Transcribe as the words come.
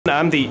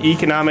I'm the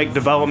Economic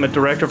Development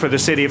Director for the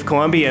City of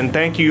Columbia, and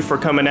thank you for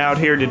coming out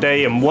here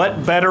today. And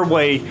what better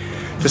way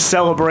to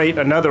celebrate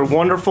another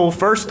wonderful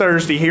First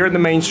Thursday here in the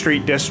Main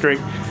Street District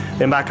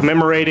than by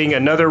commemorating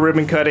another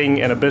ribbon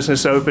cutting and a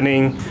business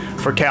opening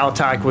for Kao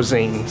Thai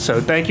Cuisine. So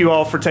thank you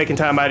all for taking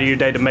time out of your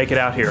day to make it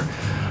out here.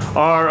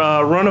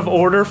 Our run of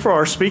order for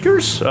our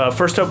speakers.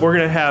 First up, we're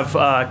going to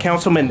have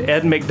Councilman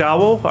Ed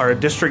McDowell, our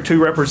District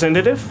 2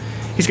 representative.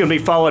 He's going to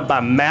be followed by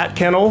Matt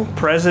Kennel,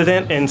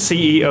 President and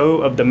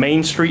CEO of the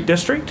Main Street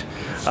District.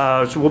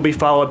 So we'll be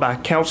followed by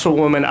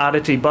Councilwoman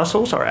Aditi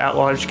Bustles, our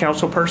at-large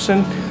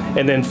councilperson.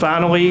 And then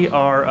finally,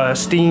 our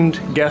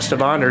esteemed guest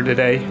of honor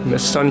today,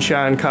 Ms.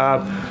 Sunshine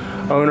Cobb,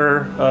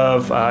 owner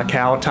of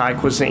Kao Thai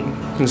Cuisine.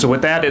 And so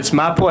with that, it's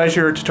my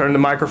pleasure to turn the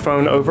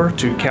microphone over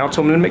to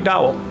Councilman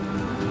McDowell.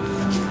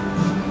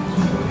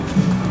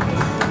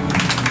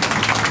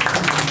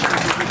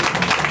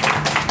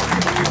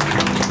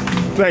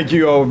 Thank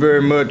you all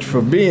very much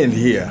for being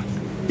here.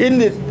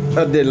 Isn't it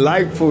a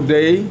delightful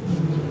day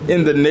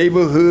in the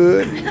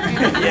neighborhood?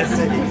 Yes,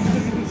 it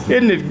is.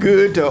 Isn't it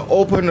good to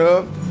open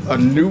up a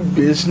new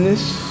business?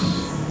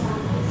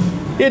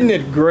 Isn't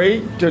it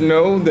great to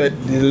know that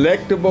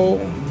delectable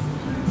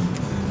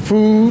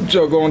foods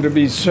are going to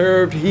be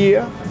served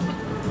here?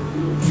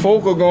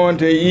 Folk are going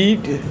to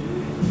eat,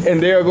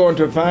 and they're going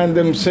to find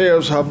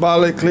themselves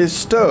hydraulically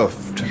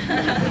stuffed.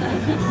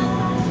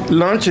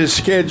 Lunch is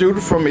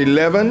scheduled from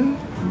 11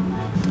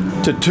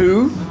 to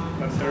 2.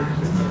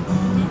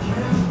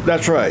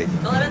 That's right.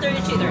 11:30 to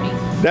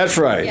 2:30. That's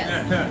right.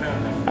 Yes.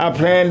 I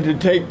plan to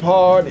take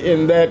part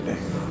in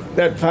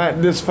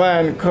this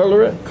fine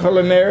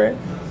culinary.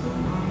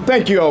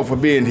 Thank you all for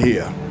being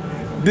here.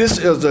 This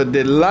is a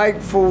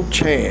delightful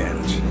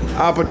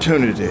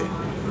opportunity.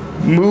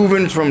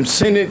 Moving from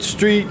Senate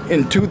Street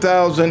in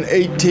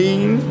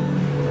 2018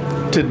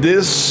 to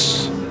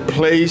this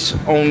place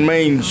on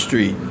Main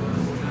Street.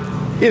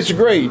 It's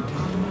great,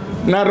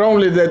 not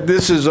only that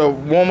this is a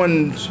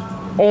woman's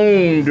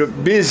owned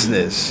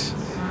business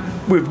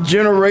with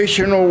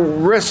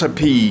generational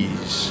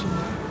recipes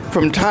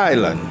from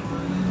Thailand.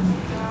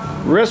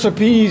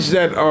 Recipes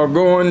that are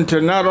going to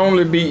not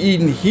only be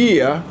eaten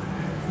here,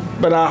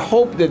 but I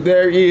hope that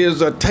there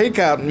is a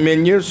takeout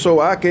menu so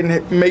I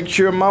can make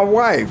sure my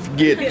wife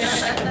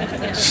gets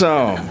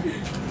some.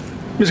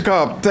 Ms.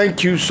 Cobb,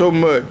 thank you so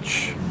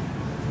much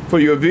for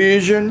your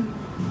vision.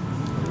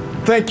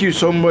 Thank you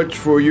so much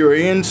for your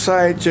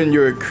insights and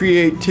your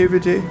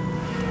creativity.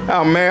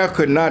 Our mayor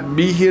could not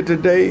be here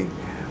today,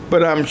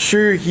 but I'm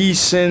sure he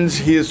sends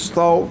his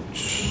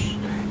thoughts,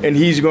 and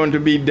he's going to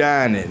be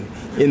dining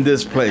in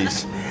this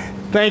place.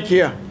 Thank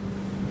you,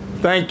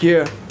 thank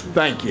you,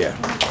 thank you.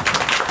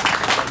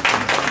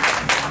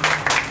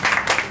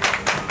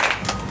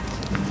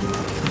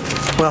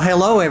 Well,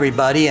 hello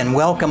everybody, and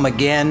welcome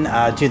again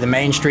to the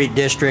Main Street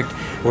District.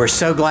 We're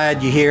so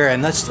glad you're here,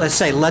 and let's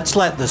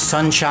let the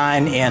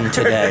sunshine in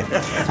today.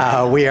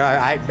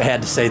 I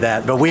had to say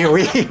that, but we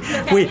really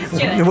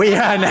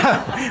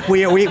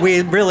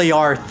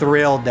are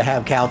thrilled to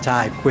have Kao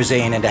Thai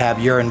Cuisine and to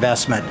have your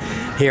investment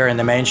here in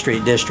the Main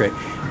Street District.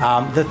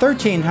 The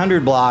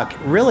 1300 block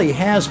really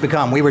has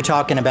become, we were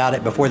talking about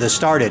it before this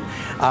started,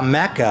 a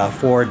mecca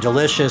for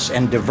delicious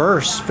and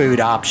diverse food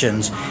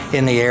options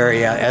in the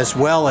area, as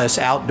well as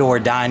outdoor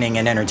dining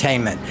and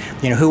entertainment.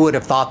 You know, who would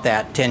have thought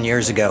that 10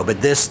 years ago?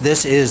 But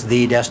this is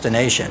the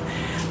destination.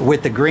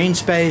 With the green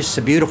space,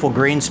 the beautiful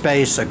green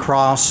space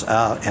across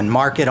and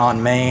Market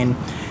on Main,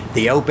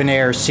 the open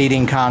air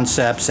seating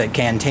concepts at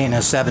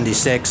Cantina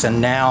 76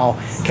 and now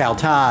Kao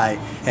Thai,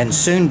 and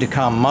soon to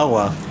come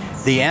MOA.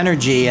 The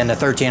energy in the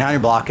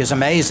 1300 block is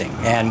amazing,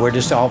 and we're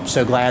just all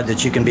so glad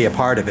that you can be a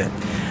part of it.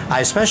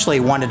 I especially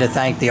wanted to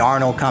thank the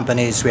Arnold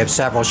companies. We have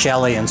several,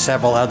 Shelley and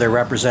several other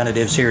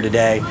representatives here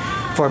today,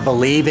 for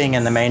believing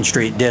in the Main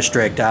Street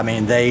District. I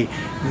mean, they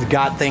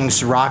got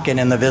things rocking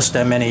in the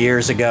Vista many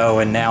years ago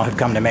and now have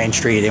come to Main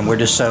Street, and we're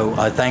just so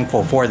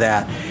thankful for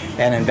that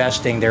and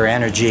investing their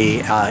energy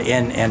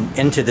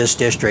into this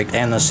district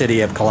and the city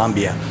of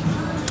Columbia.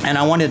 And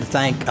I wanted to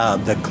thank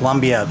the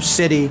Columbia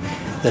City,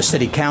 the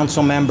city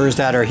council members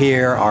that are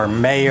here, our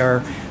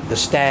mayor, the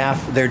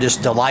staff. They're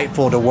just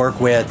delightful to work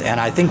with, and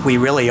I think we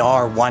really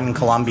are one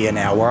Columbia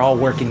now. We're all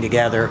working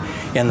together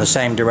in the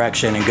same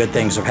direction, and good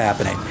things are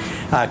happening.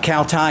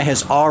 Kao Thai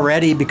has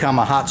already become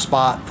a hot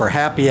spot for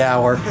happy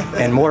hour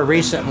and more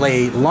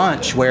recently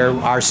lunch, where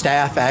our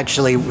staff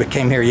actually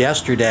came here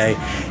yesterday.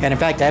 And in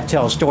fact, I have to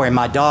tell a story.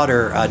 My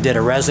daughter did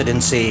a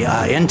residency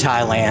in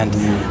Thailand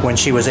when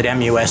she was at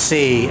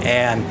MUSC,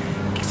 and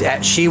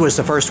she was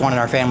the first one in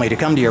our family to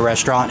come to your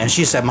restaurant, and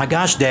she said, "My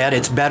gosh, Dad,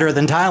 it's better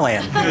than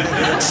Thailand."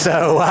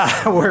 So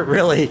we're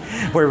really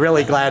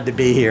glad to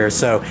be here.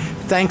 So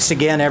thanks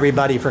again,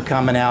 everybody, for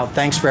coming out.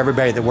 Thanks for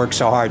everybody that worked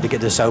so hard to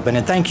get this open,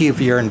 and thank you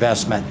for your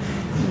investment.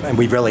 And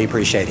we really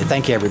appreciate it.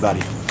 Thank you,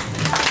 everybody.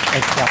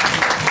 Thank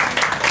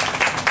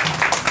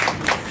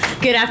you.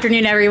 Good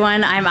afternoon,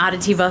 everyone. I'm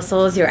Aditi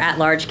Bustles, your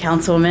at-large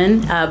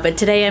councilwoman. But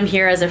today I'm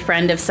here as a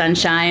friend of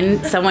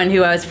Sunshine, someone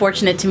who I was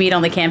fortunate to meet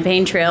on the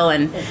campaign trail.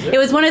 And it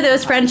was one of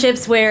those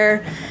friendships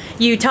where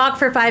you talk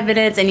for 5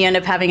 minutes and you end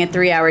up having a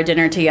 3-hour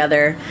dinner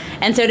together.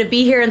 And so to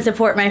be here and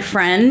support my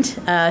friend,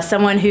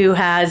 someone who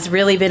has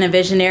really been a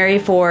visionary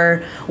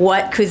for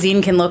what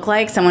cuisine can look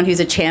like, someone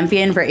who's a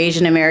champion for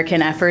Asian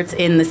American efforts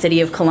in the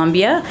city of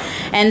Columbia,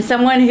 and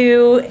someone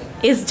who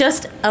is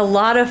just a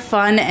lot of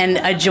fun and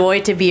a joy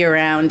to be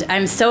around.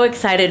 I'm so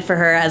excited for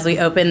her as we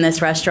open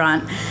this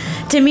restaurant.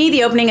 To me,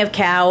 the opening of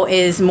Kao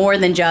is more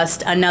than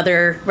just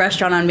another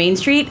restaurant on Main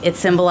Street. It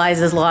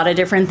symbolizes a lot of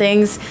different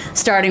things,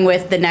 starting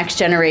with the next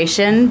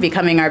generation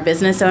becoming our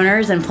business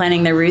owners and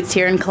planting their roots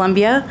here in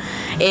Columbia.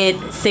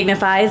 It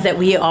signifies that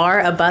we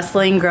are a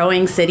bustling,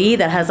 growing city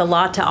that has a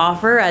lot to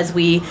offer as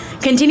we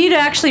continue to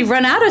actually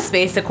run out of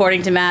space,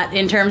 according to Matt,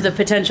 in terms of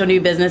potential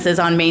new businesses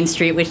on Main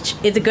Street, which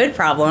is a good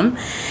problem.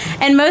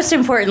 And most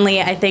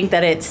importantly, I think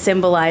that it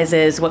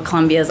symbolizes what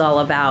Columbia is all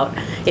about.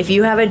 If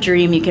you have a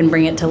dream, you can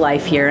bring it to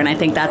life here, and I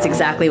think that's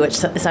exactly what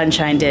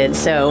Sunshine did.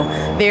 So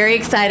very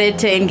excited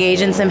to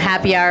engage in some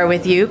happy hour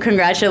with you.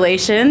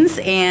 Congratulations,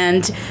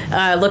 and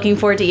looking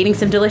forward to eating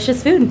some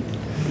delicious food.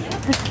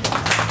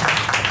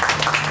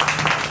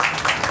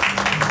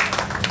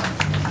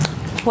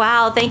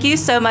 Wow, thank you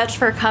so much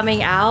for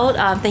coming out.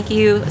 Thank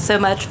you so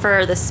much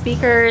for the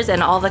speakers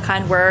and all the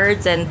kind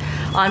words. And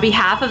on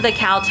behalf of the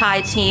Kao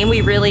Thai team,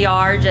 we really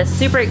are just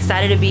super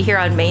excited to be here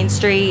on Main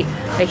Street.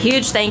 A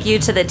huge thank you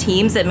to the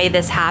teams that made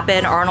this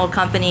happen: Arnold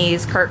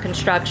Companies, Kurt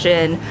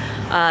Construction,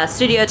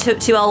 Studio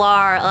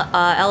 2LR,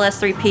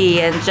 LS3P,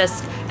 and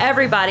just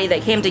everybody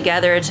that came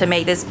together to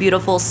make this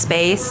beautiful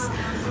space.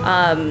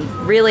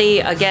 Really,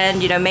 again,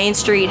 you know, Main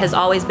Street has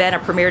always been a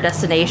premier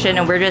destination,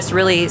 and we're just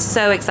really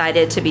so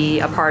excited to be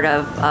a part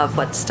of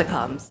what's to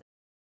come.